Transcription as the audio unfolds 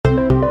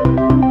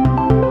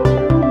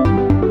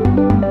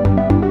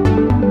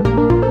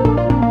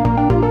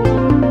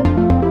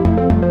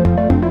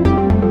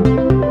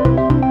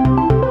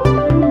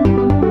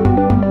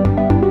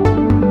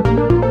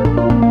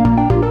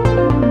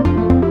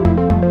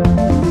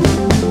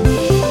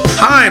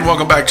Hi, and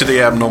welcome back to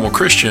The Abnormal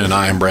Christian.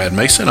 I am Brad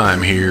Mason. I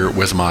am here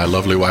with my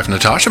lovely wife,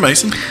 Natasha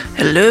Mason.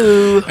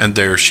 Hello. And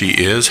there she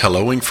is,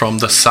 helloing from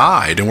the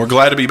side. And we're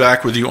glad to be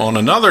back with you on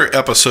another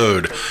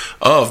episode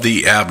of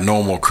The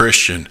Abnormal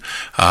Christian.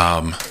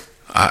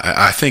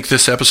 I think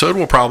this episode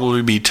will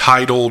probably be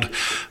titled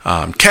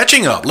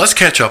Catching Up. Let's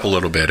catch up a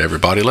little bit,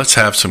 everybody. Let's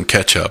have some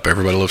ketchup.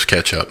 Everybody loves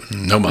ketchup.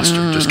 No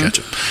mustard, just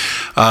ketchup.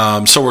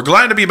 So we're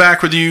glad to be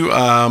back with you.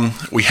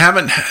 We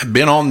haven't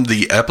been on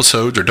the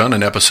episodes or done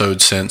an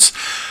episode since,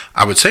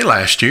 I would say,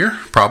 last year,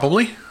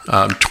 probably.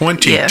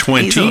 2020. Yeah,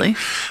 easily.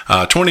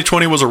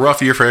 2020 was a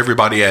rough year for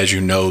everybody. As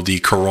you know, the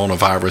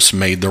coronavirus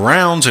made the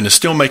rounds and is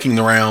still making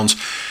the rounds,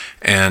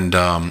 and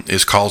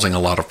is causing a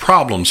lot of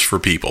problems for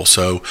people.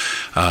 So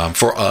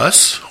for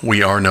us,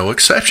 we are no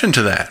exception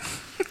to that.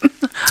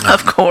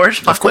 Of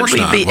course. Of course would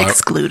we not. be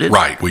excluded?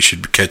 Right. We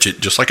should catch it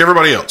just like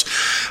everybody else.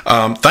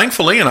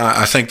 Thankfully, and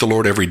I thank the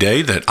Lord every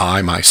day that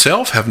I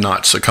myself have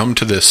not succumbed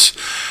to this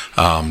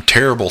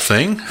terrible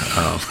thing.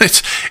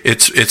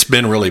 It's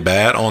been really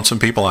bad on some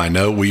people. I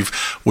know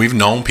we've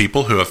known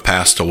people who have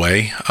passed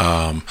away,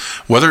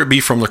 whether it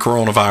be from the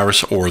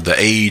coronavirus or the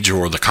age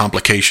or the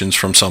complications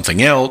from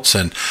something else.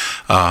 And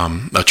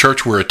a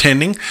church we're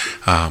attending,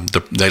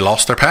 they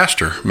lost their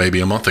pastor maybe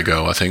a month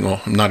ago. I think,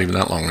 well, not even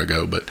that long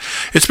ago, but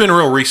it's been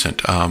real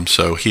recent.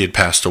 So he had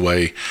passed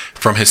away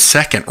from his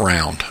second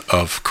round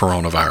of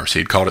coronavirus.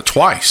 He'd caught it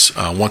twice,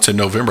 once in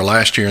November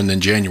last year and then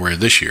January of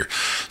this year.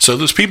 So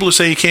those people who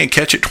say you can't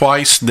catch it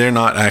twice, they're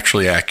not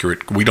actually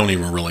accurate. We don't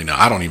even really know.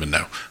 I don't even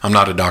know. I'm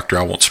not a doctor.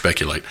 I won't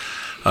speculate.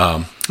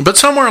 But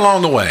somewhere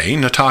along the way,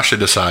 Natasha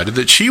decided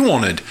that she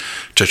wanted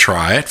to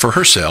try it for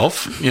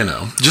herself,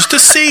 just to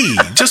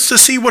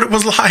see what it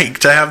was like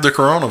to have the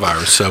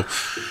coronavirus.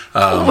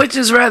 So, which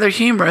is rather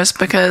humorous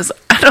because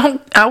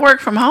I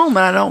work from home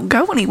and I don't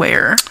go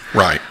anywhere.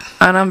 Right.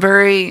 And I'm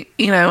very,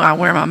 I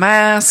wear my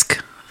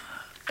mask.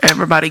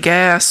 Everybody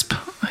gasp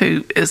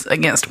who is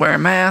against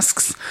wearing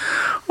masks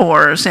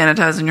or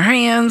sanitizing your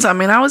hands. I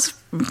mean, I was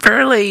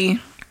fairly,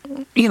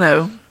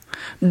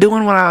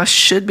 doing what I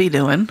should be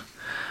doing.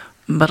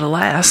 But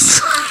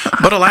alas,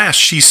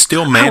 she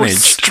still managed. I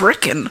was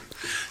stricken.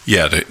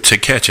 Yeah, to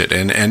catch it,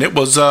 and it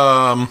was.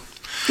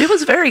 It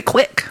was very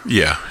quick.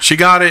 Yeah, she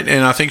got it,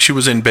 and I think she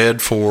was in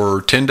bed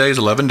for 10 days,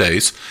 11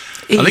 days.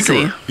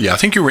 Easy. I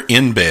think you were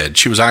in bed.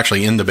 She was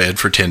actually in the bed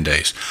for 10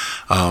 days.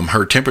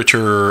 Her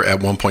temperature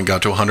at one point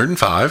got to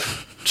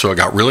 105. So it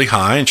got really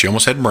high, and she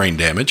almost had brain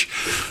damage.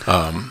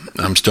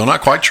 I'm still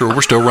not quite sure.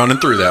 We're still running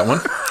through that one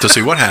to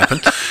see what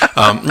happened.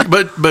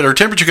 But her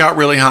temperature got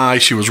really high.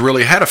 She was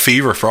had a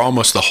fever for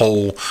almost the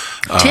whole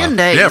 10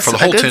 days. Yeah, for the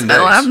whole 10 days.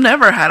 I've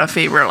never had a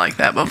fever like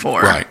that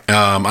before. Right.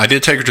 I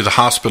did take her to the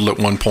hospital at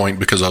one point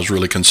because I was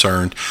really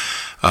concerned.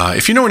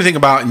 If you know anything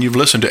about, and you've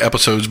listened to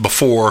episodes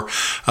before,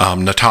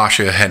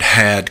 Natasha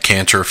had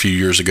cancer a few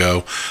years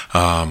ago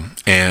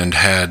and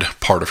had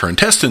part of her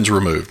intestines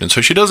removed. And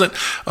so she doesn't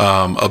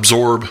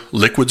absorb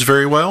liquids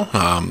very well.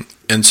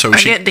 And so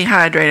she get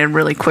dehydrated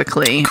really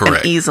quickly. Correct.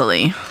 And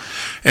easily.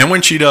 And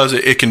when she does,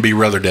 it can be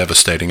rather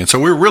devastating. And so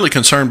we were really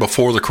concerned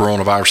before the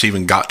coronavirus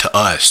even got to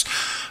us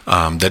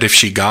that if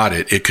she got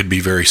it, it could be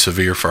very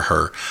severe for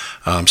her.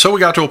 So we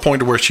got to a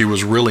point where she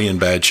was really in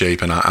bad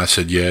shape, and I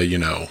said, yeah,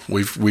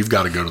 we've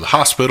got to go to the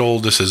hospital.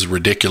 This is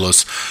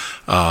ridiculous.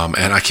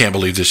 And I can't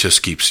believe this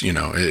just keeps,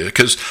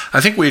 because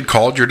I think we had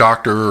called your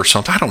doctor or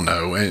something. I don't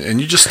know. And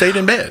you just stayed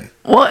in bed.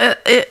 Well,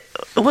 it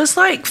was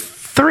like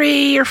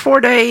 3 or 4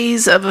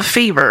 days of a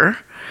fever,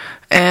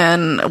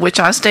 and which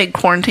I stayed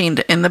quarantined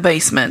in the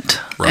basement.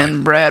 Right.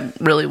 And Brad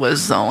really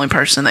was the only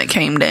person that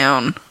came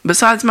down,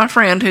 besides my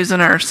friend who's a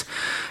nurse,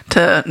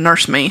 to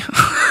nurse me.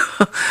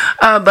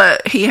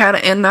 But he had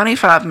an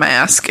N95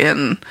 mask,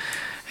 and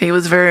he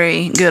was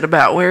very good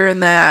about wearing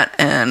that.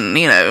 And,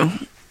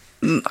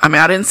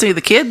 I didn't see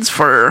the kids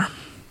for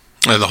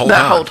the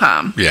whole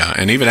time. Yeah,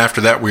 and even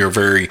after that, we were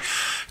very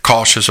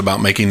cautious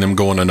about making them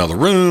go in another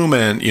room.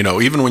 And,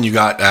 even when you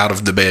got out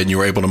of the bed and you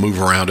were able to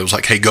move around, it was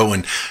like, hey, go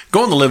in the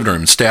living room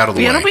and stay out of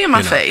the way. Don't be in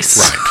my face.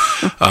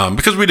 Right.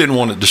 Because we didn't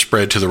want it to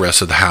spread to the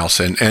rest of the house,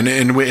 and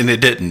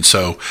it didn't.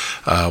 So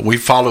we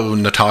follow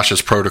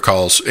Natasha's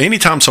protocols.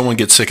 Anytime someone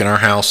gets sick in our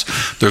house,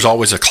 there's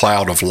always a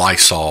cloud of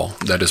Lysol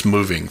that is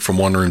moving from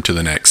one room to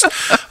the next.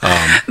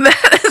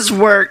 That has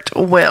worked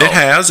well. It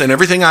has, and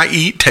everything I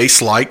eat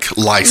tastes like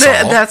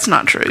Lysol. That's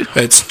not true.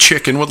 It's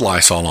chicken with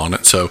Lysol on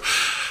it. So,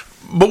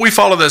 but we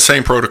followed that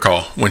same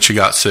protocol when she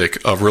got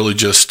sick of really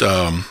just,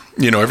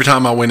 every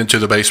time I went into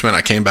the basement,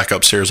 I came back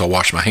upstairs, I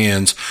washed my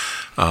hands.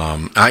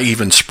 I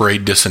even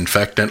sprayed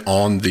disinfectant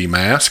on the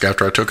mask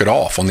after I took it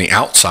off, on the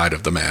outside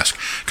of the mask,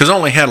 because I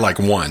only had like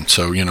one.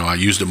 So, I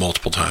used it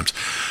multiple times.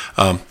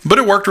 But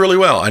it worked really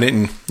well. I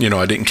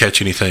didn't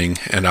catch anything,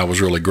 and I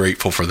was really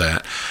grateful for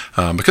that,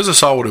 because I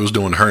saw what it was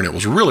doing to her, and it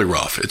was really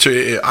rough.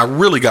 I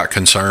really got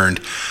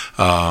concerned,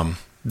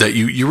 that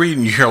you read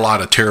and you hear a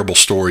lot of terrible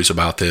stories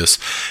about this,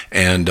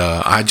 and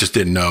I just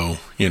didn't know.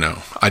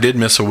 I did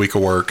miss a week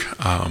of work.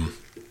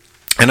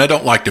 And I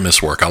don't like to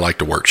miss work. I like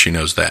to work. She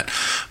knows that.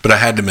 But I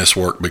had to miss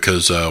work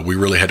because we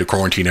really had to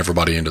quarantine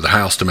everybody into the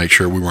house to make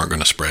sure we weren't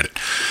going to spread it.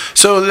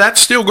 So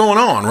that's still going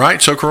on,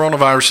 right? So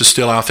coronavirus is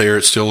still out there.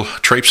 It's still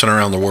traipsing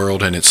around the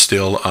world, and it's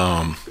still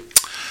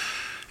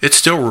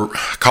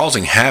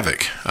causing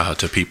havoc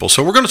to people.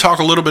 So we're going to talk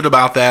a little bit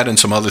about that and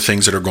some other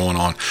things that are going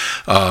on.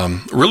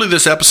 Really,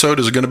 this episode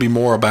is going to be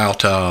more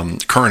about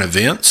current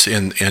events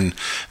in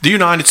the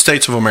United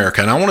States of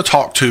America. And I want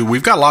to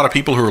we've got a lot of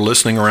people who are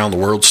listening around the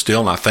world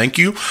still, and I thank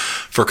you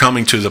for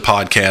coming to the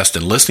podcast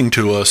and listening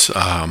to us,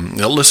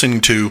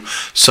 listening to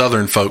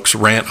Southern folks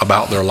rant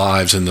about their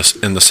lives in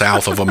the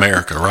South of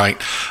America,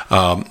 right?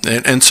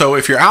 And so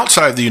if you're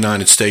outside the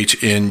United States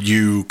and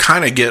you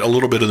kind of get a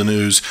little bit of the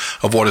news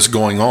of what is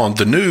going on,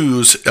 the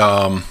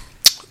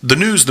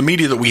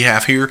media that we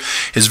have here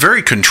is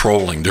very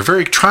controlling. They're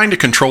very trying to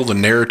control the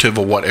narrative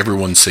of what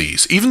everyone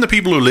sees. Even the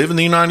people who live in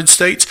the United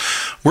States,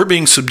 we're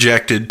being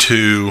subjected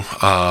to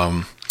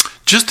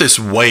just this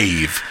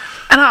wave.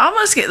 And I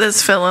almost get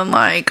this feeling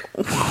like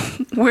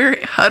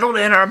we're huddled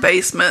in our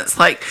basements.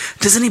 Like,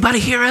 does anybody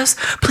hear us?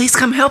 Please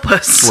come help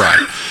us.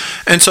 Right.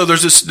 And so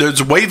there's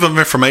a wave of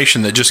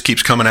information that just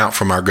keeps coming out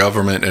from our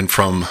government and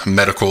from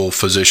medical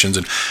physicians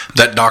and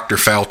that Dr.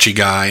 Fauci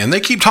guy. And they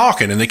keep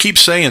talking and they keep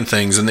saying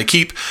things and they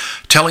keep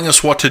telling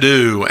us what to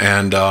do.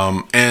 And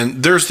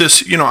there's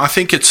this, I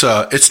think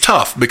it's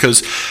tough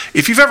because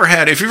if you've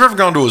ever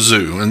gone to a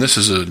zoo, and this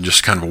is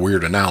just kind of a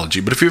weird analogy,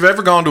 but if you've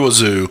ever gone to a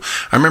zoo,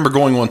 I remember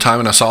going one time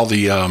and I saw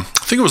I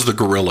think it was the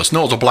gorillas.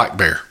 No, it was a black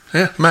bear.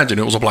 Yeah, imagine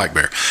it was a black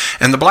bear.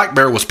 And the black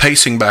bear was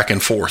pacing back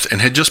and forth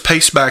and had just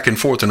paced back and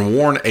forth and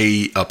worn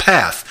a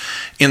path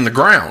in the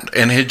ground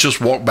and had just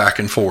walked back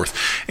and forth.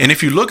 And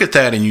if you look at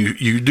that and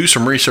you do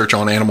some research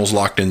on animals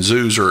locked in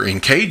zoos or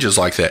in cages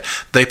like that,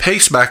 they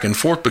pace back and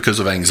forth because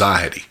of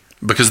anxiety.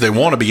 Because they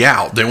want to be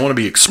out, they want to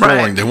be exploring,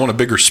 right. They want a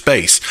bigger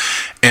space,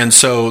 and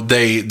so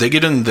they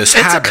get in this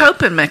habit. It's a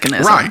coping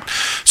mechanism, right?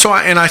 So,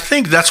 I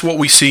think that's what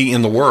we see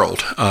in the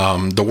world.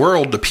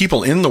 The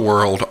people in the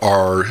world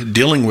are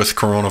dealing with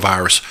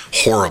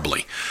coronavirus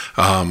horribly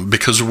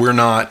because we're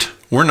not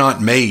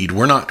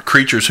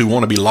creatures who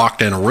want to be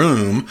locked in a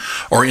room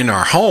or in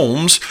our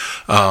homes.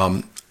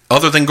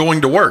 Other than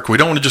going to work, we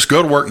don't want to just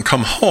go to work and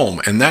come home,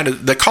 and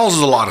that causes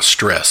a lot of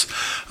stress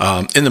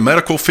in the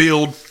medical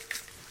field.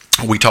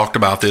 We talked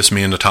about this.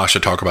 Me and Natasha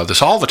talk about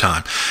this all the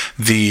time.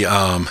 The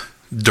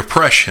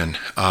depression,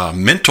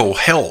 mental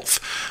health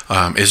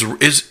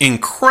is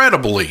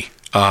incredibly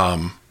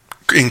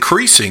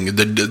increasing.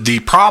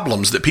 The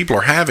problems that people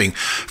are having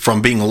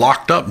from being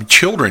locked up,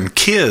 children,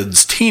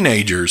 kids,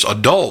 teenagers,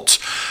 adults,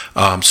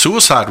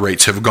 suicide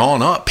rates have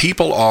gone up.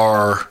 People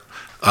are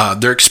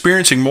they're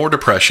experiencing more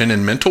depression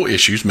and mental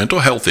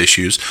health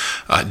issues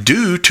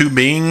due to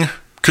being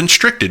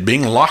constricted,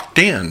 being locked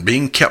in,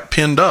 being kept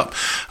pinned up,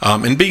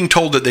 and being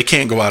told that they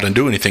can't go out and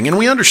do anything. And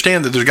we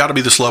understand that there's got to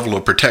be this level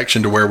of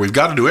protection to where we've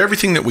got to do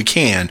everything that we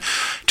can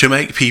to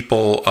make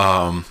people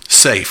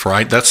safe,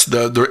 right? That's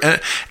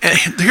and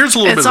here's a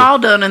little bit. It's all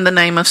done in the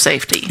name of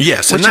safety.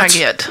 Yes, which I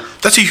get.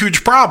 That's a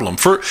huge problem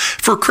for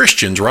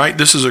Christians, right?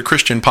 This is a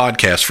Christian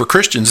podcast. For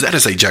Christians, that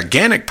is a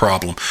gigantic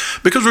problem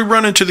because we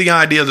run into the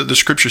idea that the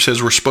Scripture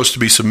says we're supposed to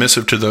be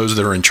submissive to those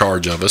that are in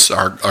charge of us,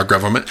 our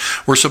government.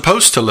 We're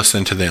supposed to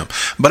listen to them.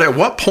 But at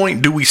what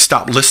point do we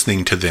stop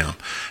listening to them?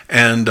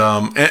 And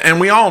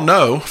we all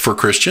know for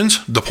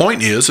Christians, the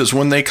point is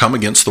when they come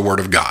against the Word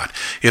of God.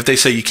 If they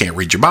say you can't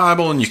read your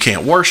Bible and you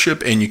can't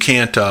worship and you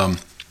can't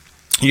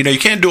you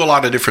can't do a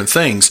lot of different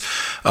things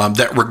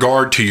that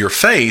regard to your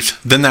faith,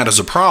 then that is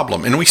a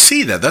problem. And we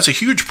see that. That's a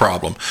huge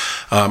problem.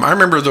 I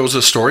remember there was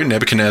a story,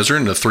 Nebuchadnezzar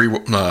and the three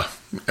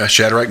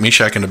Shadrach,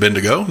 Meshach, and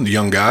Abednego, the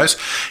young guys.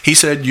 He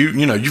said,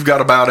 you've got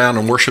to bow down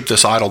and worship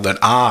this idol that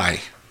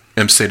I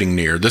am sitting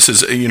near. This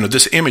is,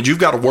 this image, you've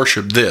got to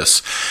worship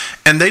this.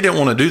 And they didn't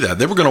want to do that.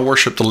 They were going to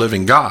worship the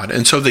living God.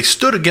 And so they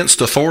stood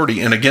against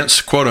authority and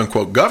against quote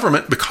unquote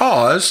government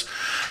because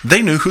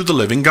they knew who the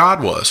living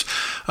God was.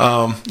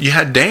 You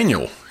had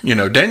Daniel.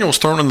 Daniel was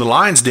thrown in the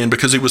lion's den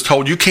because he was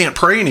told, you can't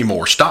pray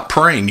anymore. Stop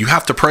praying. You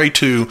have to pray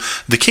to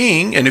the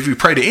king. And if you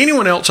pray to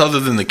anyone else other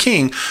than the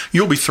king,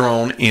 you'll be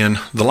thrown in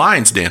the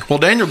lion's den. Well,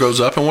 Daniel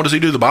goes up and what does he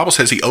do? The Bible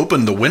says he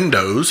opened the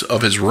windows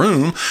of his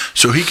room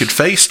so he could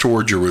face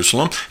toward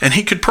Jerusalem and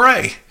he could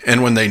pray.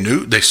 And when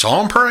they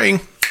saw him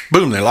praying,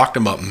 boom, they locked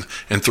him up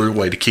and threw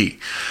away the key.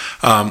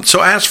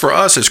 So as for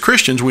us as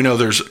Christians, we know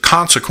there's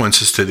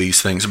consequences to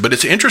these things. But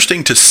it's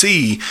interesting to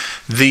see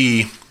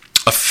the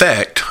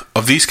effect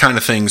of these kind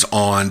of things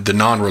on the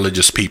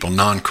non-religious people,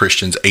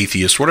 non-Christians,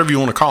 atheists, whatever you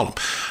want to call them,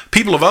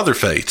 people of other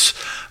faiths,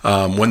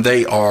 when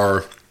they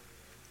are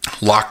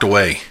locked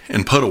away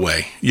and put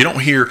away. You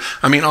don't hear,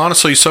 I mean,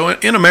 honestly, so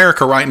in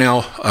America right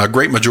now, a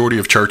great majority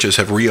of churches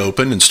have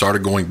reopened and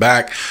started going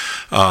back.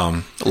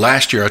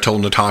 Last year, I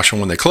told Natasha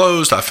when they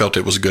closed, I felt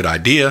it was a good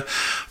idea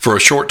for a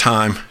short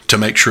time to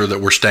make sure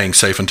that we're staying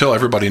safe until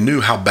everybody knew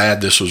how bad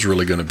this was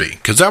really going to be.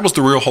 Because that was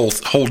the real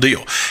whole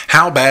deal.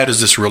 How bad is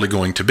this really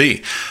going to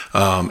be?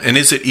 And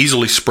is it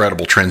easily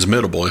spreadable,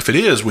 transmittable? If it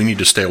is, we need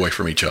to stay away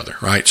from each other,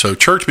 right? So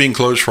church being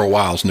closed for a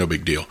while is no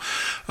big deal.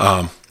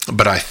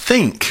 But I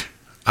think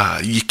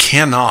you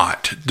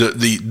cannot,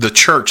 the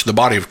church, the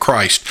body of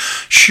Christ,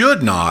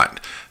 should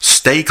not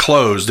stay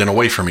closed and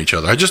away from each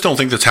other. I just don't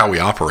think that's how we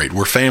operate.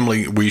 We're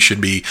family. We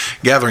should be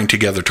gathering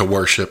together to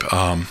worship.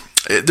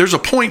 There's a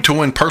point to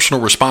when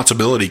personal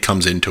responsibility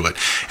comes into it.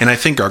 And I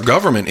think our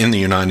government in the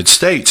United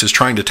States is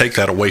trying to take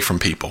that away from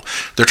people.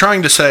 They're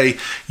trying to say,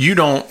 you're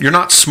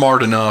not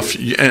smart enough.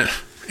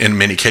 In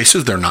many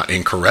cases, they're not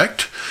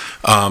incorrect.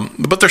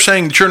 But they're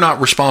saying that you're not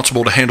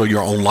responsible to handle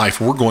your own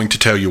life. We're going to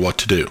tell you what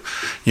to do.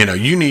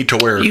 You need to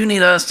wear... You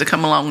need us to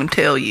come along and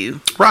tell you.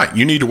 Right.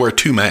 You need to wear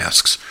 2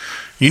 masks.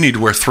 You need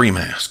to wear 3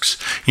 masks.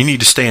 You need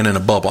to stand in a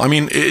bubble. I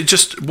mean, it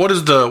just, what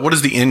is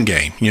the end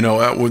game?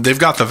 They've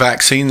got the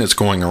vaccine that's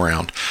going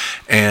around,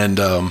 and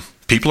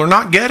people are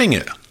not getting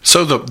it.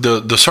 So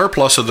the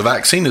surplus of the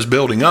vaccine is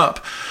building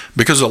up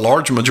because a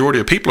large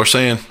majority of people are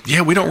saying,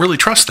 yeah, we don't really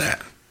trust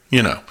that.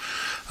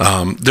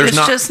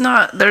 There's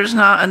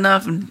not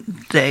enough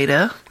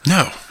data.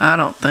 No. I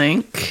don't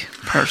think,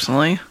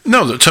 personally.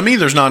 No, to me,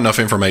 there's not enough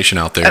information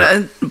out there.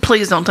 And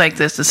please don't take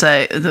this to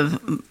say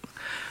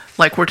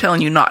like we're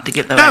telling you not to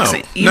get the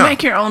vaccine. You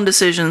make your own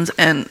decisions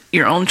and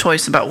your own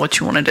choice about what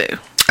you want to do.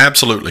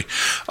 Absolutely.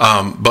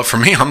 But for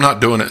me, I'm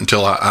not doing it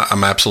until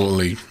I'm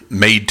absolutely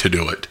made to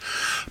do it.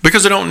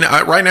 Because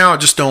right now,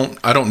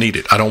 I don't need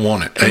it. I don't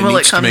want it. And will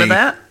it come to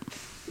that?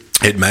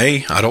 It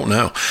may. I don't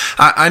know.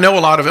 I know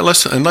a lot of it.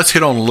 Let's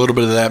hit on a little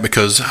bit of that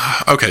because,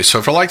 okay,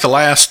 so for like the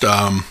last...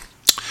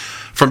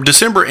 From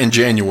December and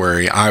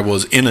January, I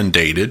was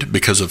inundated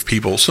because of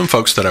some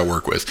folks that I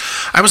work with.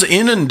 I was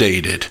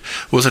inundated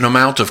with an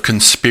amount of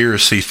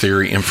conspiracy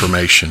theory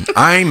information.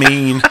 I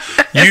mean,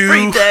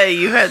 every day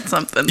you had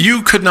something.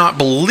 You could not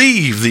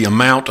believe the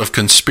amount of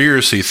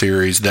conspiracy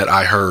theories that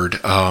I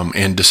heard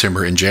in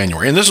December and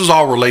January. And this was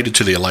all related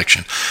to the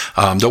election.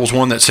 There was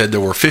one that said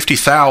there were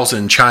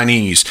 50,000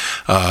 Chinese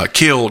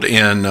killed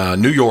in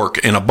New York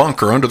in a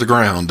bunker under the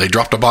ground. They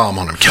dropped a bomb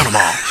on them, killed them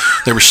all.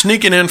 They were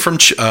sneaking in from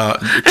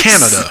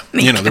Canada.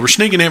 They were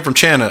sneaking in from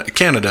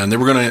Canada, and they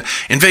were going to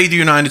invade the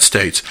United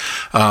States.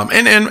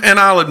 And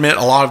I'll admit,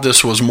 a lot of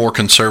this was more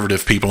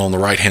conservative people on the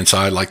right-hand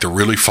side, like the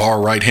really far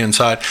right-hand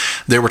side.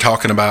 They were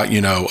talking about,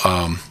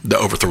 the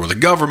overthrow of the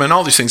government,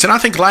 all these things. And I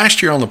think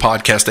last year on the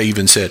podcast, they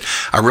even said,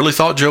 I really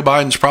thought Joe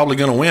Biden's probably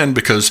going to win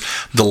because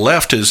the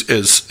left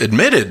is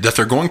admitted that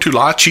they're going to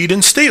lie, cheat,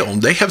 and steal.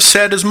 They have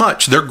said as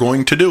much. They're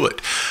going to do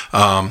it.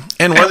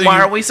 And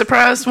why are we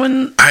surprised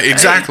when...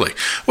 Exactly.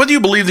 Whether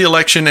you believe the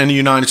election in the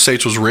United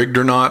States was rigged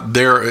or not,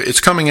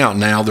 it's coming out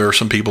now. There are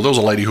some people. There was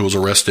a lady who was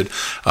arrested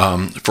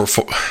for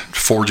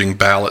forging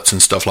ballots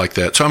and stuff like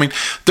that. So I mean,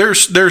 there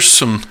was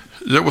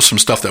some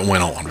stuff that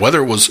went on.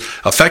 Whether it was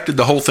affected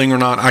the whole thing or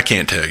not, I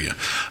can't tell you.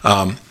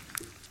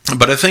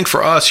 But I think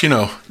for us,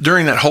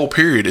 during that whole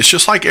period, it's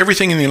just like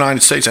everything in the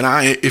United States. And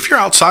if you're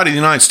outside of the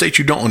United States,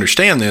 you don't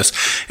understand this.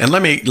 And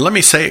let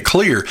me say it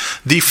clear: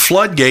 the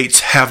floodgates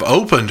have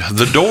opened.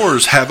 The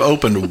doors have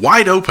opened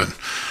wide open.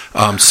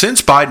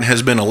 Since Biden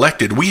has been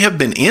elected, we have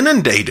been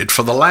inundated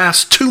for the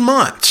last 2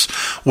 months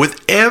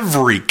with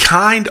every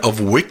kind of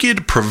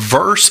wicked,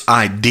 perverse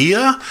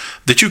idea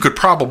that you could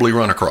probably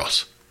run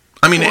across.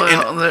 I mean,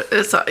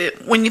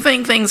 when you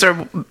think things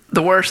are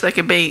the worst they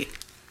could be,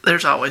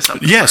 there's always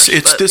something. Yes, worse,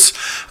 it's this.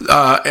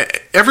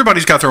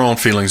 Everybody's got their own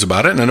feelings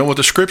about it, and I know what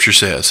the Scripture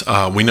says.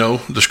 We know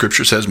the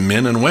Scripture says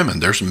men and women.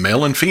 There's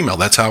male and female.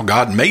 That's how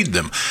God made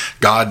them.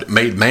 God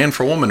made man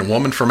for woman and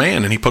woman for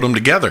man, and He put them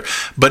together.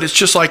 But it's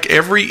just like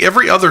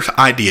every other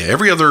idea,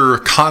 every other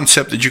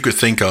concept that you could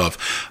think of.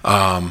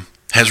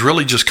 Has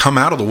really just come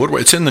out of the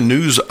woodwork. It's in the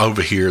news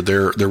over here.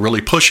 They're really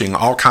pushing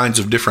all kinds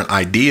of different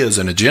ideas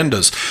and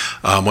agendas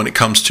when it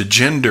comes to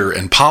gender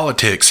and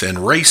politics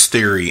and race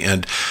theory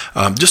and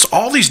just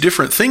all these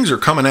different things are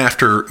coming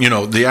after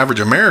the average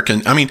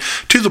American. I mean,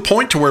 to the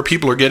point to where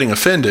people are getting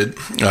offended.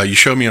 You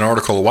showed me an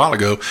article a while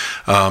ago.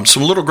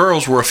 Some little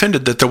girls were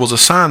offended that there was a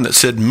sign that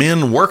said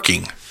 "men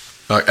working"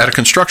 at a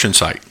construction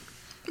site.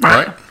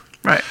 Right.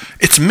 Right.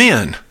 It's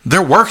men.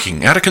 They're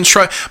working at a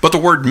construction. But the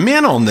word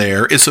men on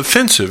there is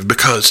offensive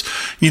because,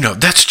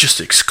 that's just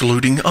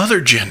excluding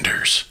other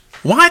genders.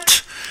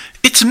 What?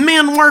 It's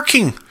men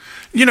working.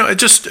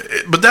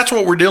 But that's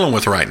what we're dealing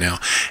with right now.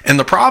 And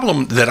the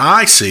problem that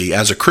I see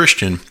as a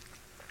Christian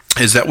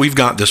is that we've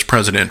got this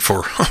president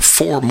for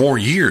 4 more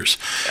years.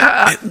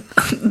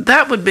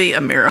 That would be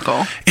a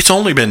miracle. It's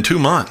only been 2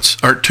 months.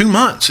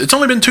 It's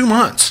only been 2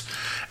 months.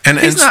 And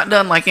he's not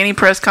done like any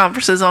press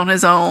conferences on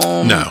his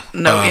own.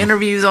 No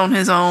interviews on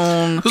his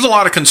own. There's a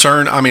lot of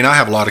concern. I mean, I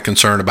had a lot of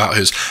concern about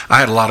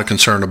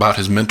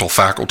his mental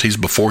faculties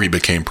before he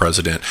became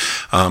president.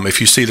 If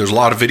you see, there's a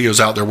lot of videos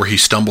out there where he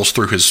stumbles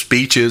through his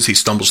speeches, he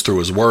stumbles through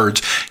his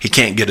words, he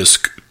can't get his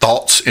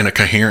thoughts in a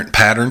coherent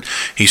pattern.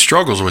 He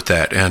struggles with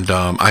that. And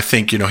I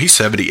think, he's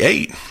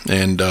 78,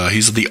 and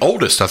he's the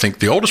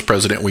oldest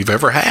president we've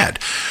ever had.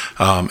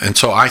 And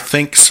so I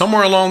think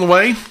somewhere along the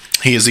way,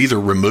 he is either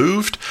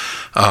removed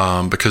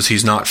because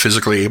he's not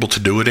physically able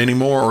to do it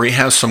anymore, or he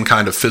has some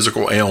kind of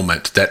physical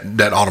ailment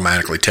that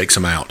automatically takes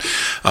him out.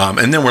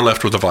 And then we're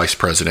left with a vice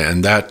president,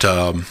 and that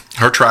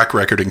her track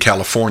record in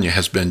California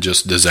has been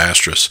just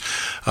disastrous.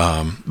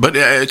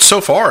 But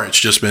so far, it's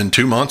just been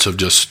 2 months of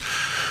just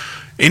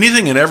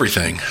anything and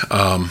everything.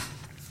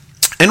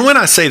 And when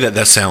I say that,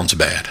 that sounds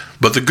bad.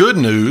 But the good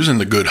news and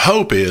the good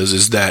hope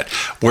is that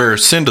where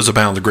sin does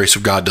abound, the grace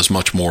of God does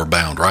much more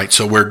abound, right?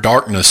 So where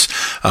darkness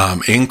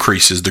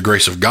increases, the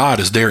grace of God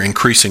is there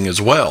increasing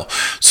as well.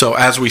 So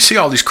as we see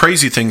all these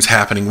crazy things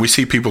happening, we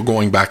see people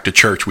going back to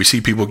church. We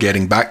see people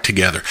getting back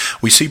together.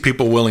 We see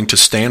people willing to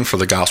stand for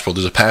the gospel.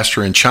 There's a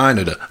pastor in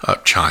Canada,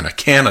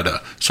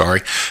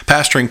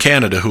 pastor in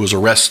Canada who was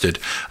arrested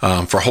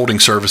for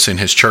holding service in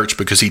his church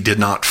because he did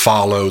not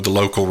follow the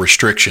local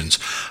restrictions.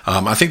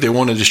 I think they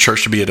wanted his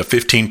church to be at a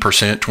 15%,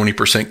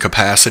 20%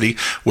 capacity,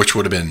 which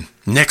would have been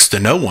next to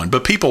no one.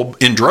 But people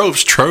in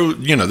droves,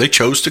 they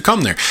chose to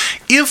come there.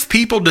 If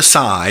people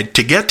decide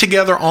to get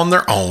together on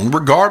their own,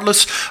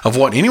 regardless of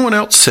what anyone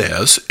else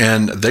says,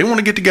 and they want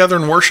to get together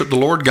and worship the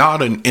Lord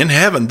God in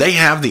heaven, they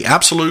have the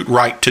absolute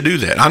right to do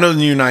that. I know in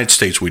the United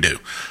States we do.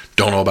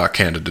 Don't know about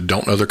Canada,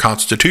 don't know their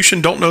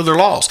constitution, don't know their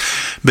laws.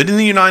 But in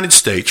the United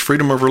States,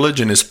 freedom of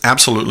religion is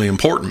absolutely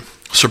important.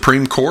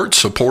 Supreme Court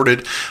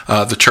supported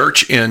the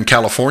church in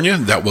California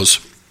that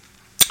was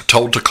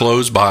told to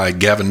close by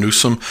Gavin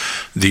Newsom,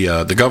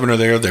 the governor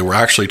there. They were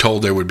actually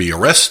told they would be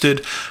arrested.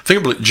 I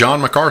think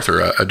John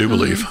MacArthur, I do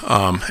believe.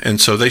 And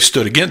so they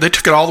stood again. They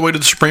took it all the way to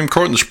the Supreme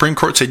Court, and the Supreme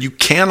Court said you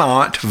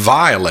cannot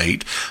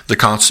violate the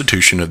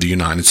Constitution of the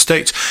United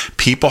States.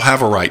 People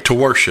have a right to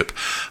worship.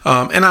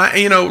 And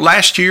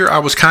last year I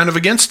was kind of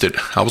against it.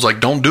 I was like,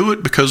 don't do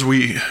it because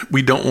we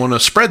don't want to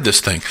spread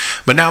this thing.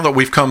 But now that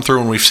we've come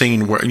through and we've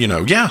seen where,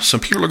 some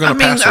people are going to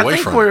pass away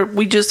from it. I think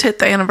we just hit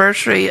the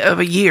anniversary of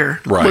a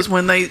year was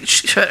when they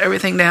shut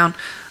everything down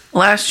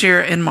last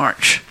year in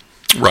March.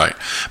 Right.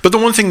 But the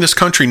one thing this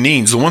country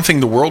needs, the one thing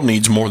the world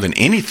needs more than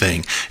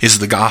anything is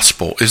the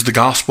gospel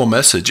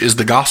message, is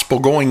the gospel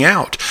going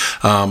out.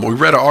 We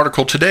read an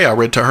article today. I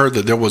read to her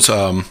that there was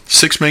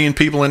 6 million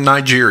people in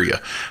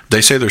Nigeria. They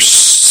say there's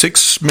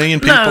 6 million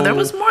people. No, there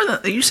was more than,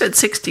 you said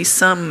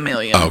 60-some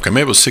million. Oh, okay,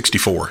 maybe it was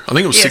 64. I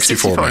think it was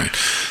 64 million.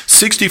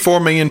 64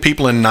 million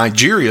people in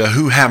Nigeria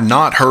who have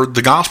not heard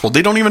the gospel.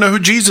 They don't even know who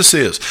Jesus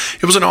is.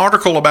 It was an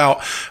article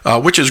about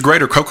which is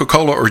greater,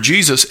 Coca-Cola or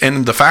Jesus,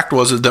 and the fact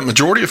was that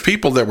majority of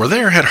people that were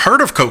there had heard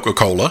of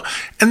Coca-Cola,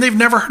 and they've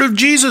never heard of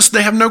Jesus.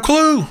 They have no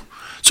clue.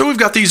 So we've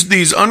got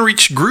these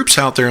unreached groups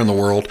out there in the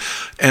world,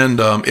 and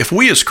if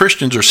we as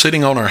Christians are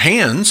sitting on our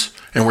hands,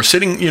 and we're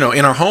sitting, in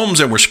our homes,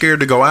 and we're scared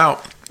to go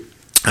out,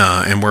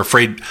 and we're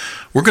afraid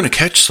we're going to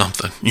catch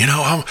something.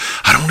 I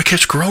don't want to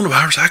catch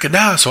coronavirus. I could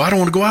die, so I don't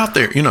want to go out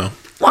there, Well,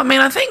 I mean,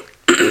 I think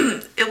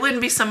it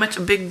wouldn't be so much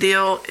a big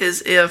deal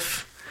as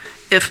if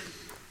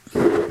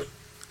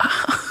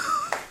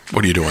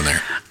What are you doing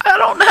there? I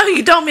don't know.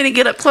 You told me to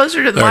get up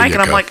closer to the mic,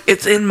 and I'm like,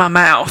 it's in my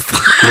mouth.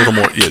 A little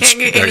more. Can't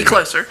get any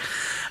closer.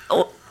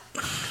 No,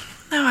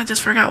 I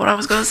just forgot what I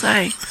was going to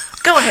say.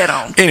 Go ahead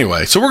on.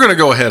 Anyway, so we're going to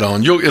go ahead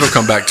on. It'll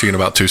come back to you in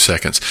about 2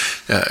 seconds.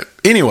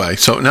 Anyway,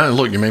 so now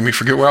look, you made me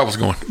forget where I was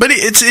going. But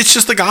it's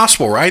just the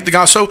gospel, right?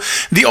 So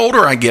the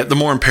older I get, the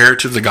more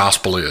imperative the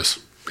gospel is.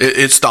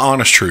 It's the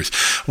honest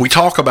truth. We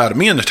talk about it,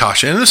 me and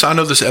Natasha, and I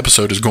know this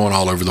episode is going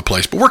all over the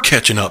place, but we're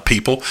catching up,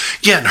 people.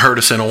 You hadn't heard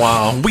us in a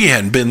while. We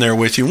hadn't been there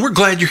with you, and we're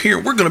glad you're here.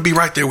 We're going to be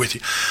right there with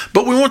you.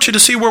 But we want you to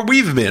see where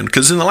we've been,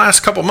 because in the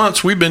last couple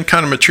months, we've been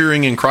kind of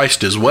maturing in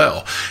Christ as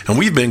well, and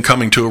we've been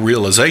coming to a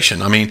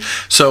realization. I mean,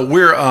 so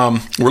we're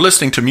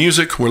listening to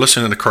music. We're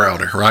listening to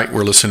Crowder, right?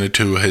 We're listening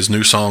to his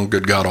new song,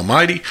 Good God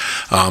Almighty.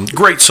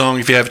 Great song.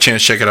 If you have a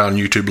chance, check it out on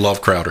YouTube.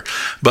 Love Crowder.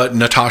 But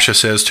Natasha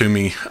says to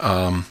me,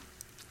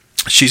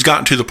 she's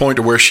gotten to the point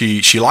to where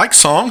she likes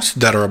songs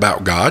that are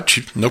about God.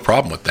 No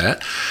problem with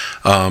that.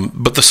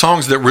 But the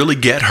songs that really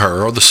get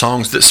her are the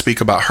songs that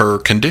speak about her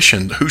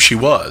condition, who she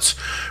was,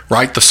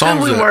 right? The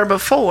songs who we were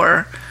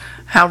before,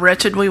 how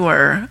wretched we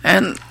were.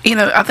 And,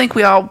 I think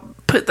we all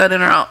put that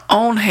in our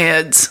own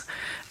heads,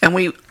 and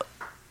we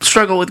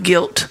struggle with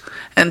guilt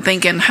and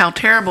thinking how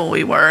terrible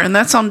we were. And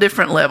that's on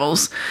different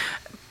levels.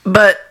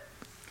 But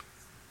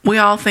we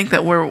all think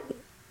that we're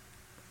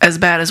as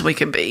bad as we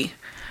could be.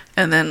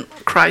 And then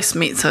Christ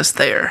meets us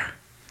there.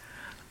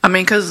 I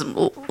mean, because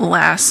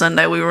last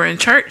Sunday we were in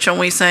church and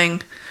we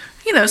sang,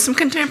 some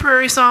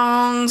contemporary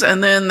songs,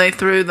 and then they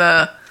threw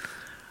the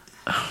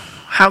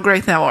How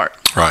Great Thou Art.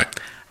 Right.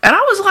 And I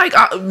was like,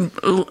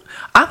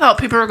 I thought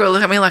people were going to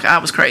look at me like I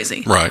was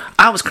crazy. Right.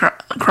 I was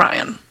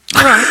crying.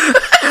 Right.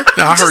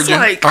 I heard you.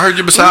 Like, I heard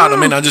you beside.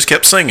 I just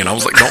kept singing. I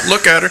was like, "Don't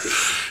look at her,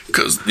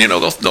 because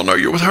they'll know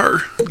you're with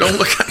her. Don't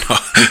look at her."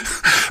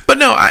 But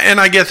no,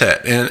 I get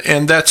that,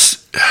 and that's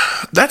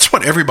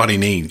what everybody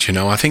needs.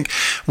 I think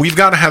we've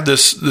got to have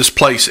this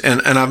place,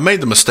 and I've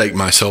made the mistake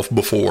myself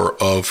before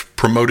of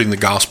promoting the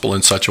gospel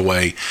in such a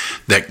way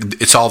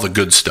that it's all the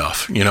good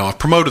stuff. I've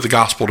promoted the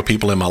gospel to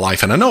people in my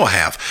life, and I know I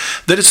have,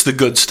 that it's the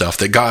good stuff,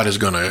 that God is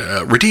going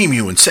to redeem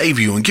you and save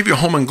you and give you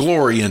home in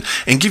glory and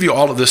give you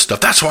all of this stuff.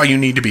 That's why you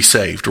need to be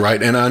saved,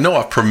 right? And I know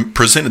I've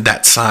presented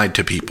that side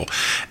to people,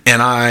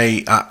 and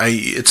I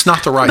it's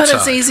not the right side. But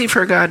it's easy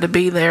for God to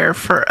be there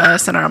for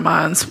us in our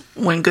minds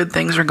when good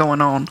things are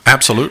going on.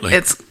 Absolutely.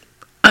 It's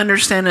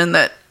understanding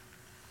that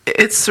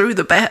it's through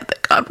the bad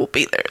that God will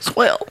be there as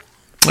well.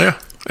 Yeah.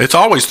 It's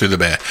always through the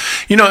bad,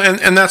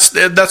 and that's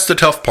the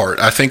tough part.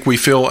 I think we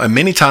feel, and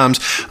many times,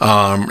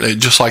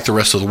 just like the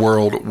rest of the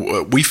world,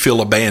 we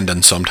feel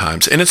abandoned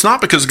sometimes. And it's not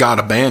because God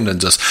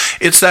abandons us.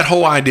 It's that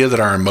whole idea that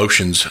our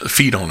emotions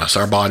feed on us,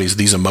 our bodies,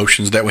 these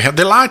emotions that we have,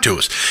 they lie to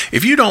us.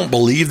 If you don't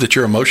believe that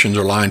your emotions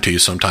are lying to you,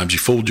 sometimes you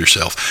fooled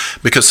yourself,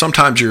 because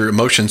sometimes your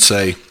emotions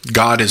say,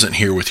 God isn't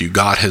here with you.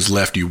 God has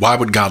left you. Why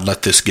would God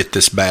let this get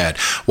this bad?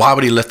 Why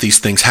would he let these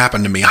things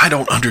happen to me? I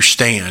don't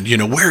understand.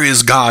 Where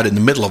is God in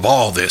the middle of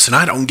all this? And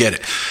I don't get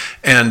it.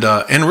 And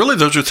really,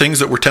 those are things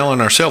that we're telling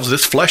ourselves.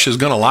 This flesh is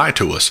going to lie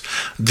to us.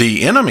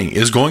 The enemy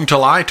is going to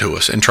lie to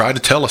us and try to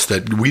tell us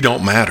that we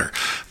don't matter.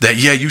 That,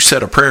 yeah, you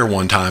said a prayer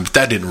one time, but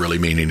that didn't really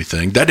mean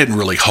anything. That didn't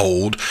really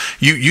hold.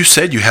 You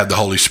said you had the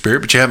Holy Spirit,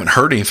 but you haven't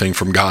heard anything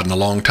from God in a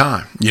long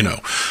time.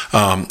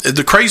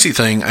 The crazy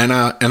thing, and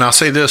I'll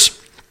say this.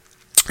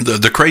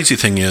 The crazy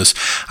thing is,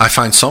 I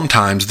find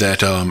sometimes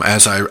that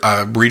as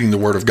I'm reading the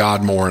Word of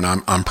God more and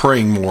I'm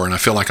praying more and I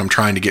feel like I'm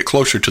trying to get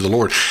closer to the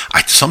Lord,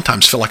 I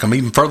sometimes feel like I'm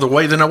even further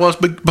away than I was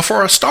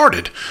before I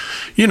started.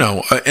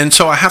 And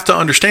so I have to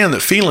understand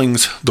that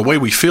feelings, the way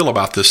we feel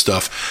about this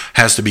stuff,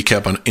 has to be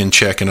kept in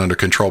check and under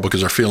control,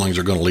 because our feelings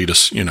are going to lead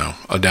us,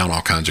 down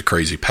all kinds of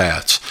crazy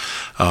paths.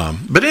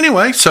 But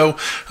anyway, so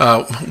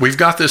we've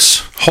got this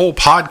whole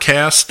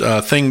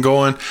podcast thing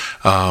going.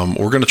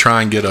 We're going to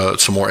try and get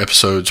some more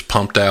episodes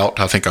pumped out.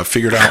 I think I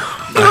figured out.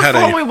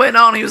 Before we went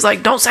on, he was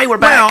like, "Don't say we're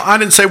back." Well, I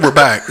didn't say we're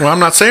back. Well, I'm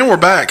not saying we're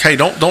back. Hey,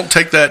 don't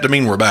take that to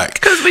mean we're back.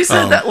 Because we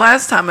said that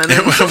last time, and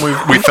then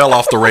we fell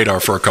off the radar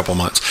for a couple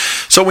months.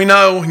 So we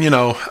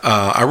know,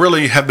 I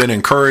really have been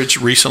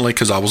encouraged recently,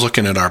 because I was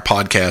looking at our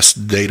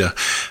podcast data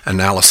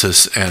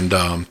analysis,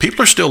 and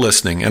people are still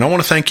listening. And I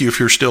want to thank you if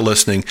you're still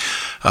listening.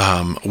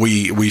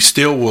 We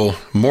still will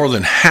more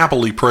than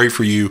happily pray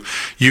for you.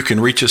 You can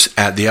reach us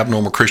at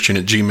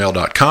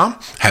theabnormalchristian@gmail.com.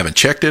 Haven't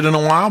checked it in a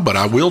while, but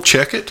I will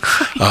check it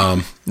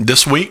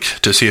this week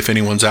to see if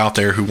anyone's out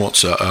there who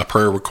wants a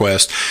prayer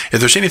request.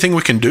 If there's anything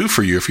we can do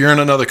for you, if you're in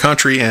another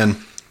country and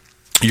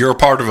you're a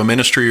part of a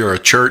ministry or a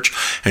church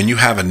and you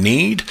have a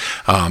need,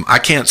 I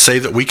can't say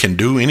that we can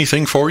do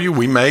anything for you.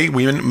 We may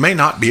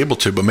not be able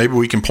to, but maybe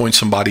we can point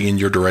somebody in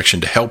your direction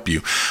to help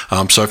you.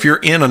 So if you're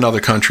in another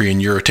country and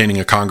you're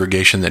attending a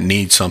congregation that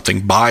needs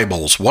something,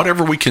 Bibles,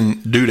 whatever we can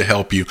do to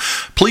help you,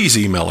 please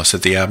email us at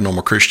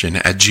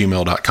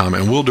theabnormalchristian@gmail.com,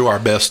 and we'll do our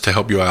best to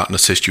help you out and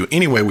assist you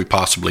any way we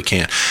possibly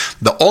can.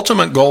 The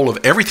ultimate goal of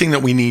everything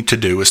that we need to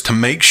do is to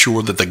make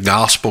sure that the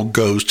gospel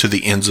goes to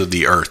the ends of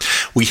the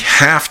earth. We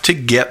have to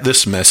get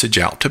this message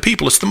out to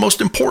people. It's the most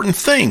important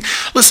thing.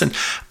 Listen,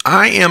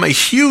 I am a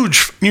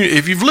huge,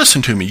 if you've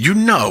listened to me,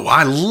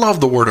 I love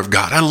the Word of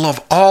God. I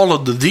love all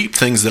of the deep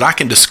things that I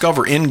can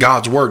discover in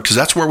God's Word, because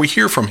that's where we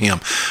hear from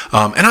Him.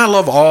 And I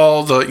love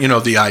all the,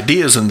 the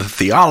ideas and the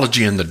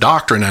theology and the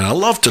doctrine, and I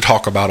love to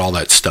talk about all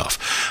that stuff.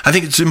 I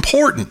think it's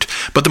important,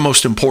 but the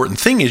most important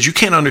thing is you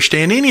can't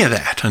understand any of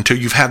that until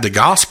you've had the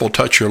gospel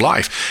touch your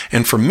life.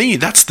 And for me,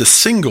 that's the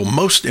single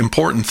most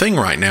important thing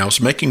right now, is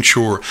making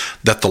sure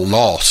that the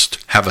lost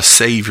have a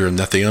Savior and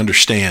that they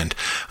understand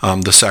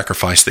the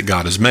sacrifice that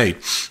God has made.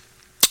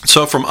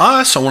 So from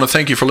us, I want to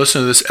thank you for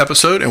listening to this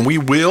episode, and we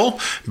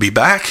will be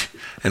back,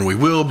 and we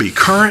will be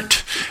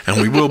current,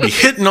 and we will be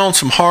hitting on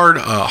some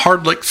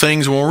hard lick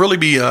things. We'll really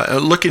be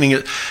looking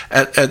at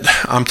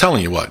I'm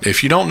telling you what,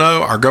 if you don't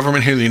know, our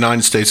government here in the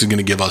United States is going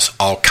to give us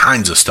all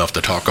kinds of stuff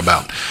to talk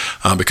about,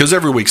 because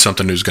every week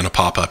something new is going to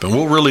pop up, and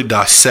we'll really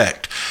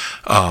dissect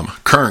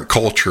current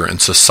culture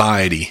and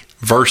society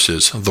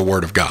versus the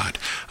Word of God.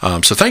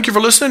 So thank you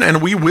for listening,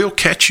 and we will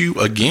catch you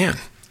again.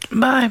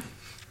 Bye.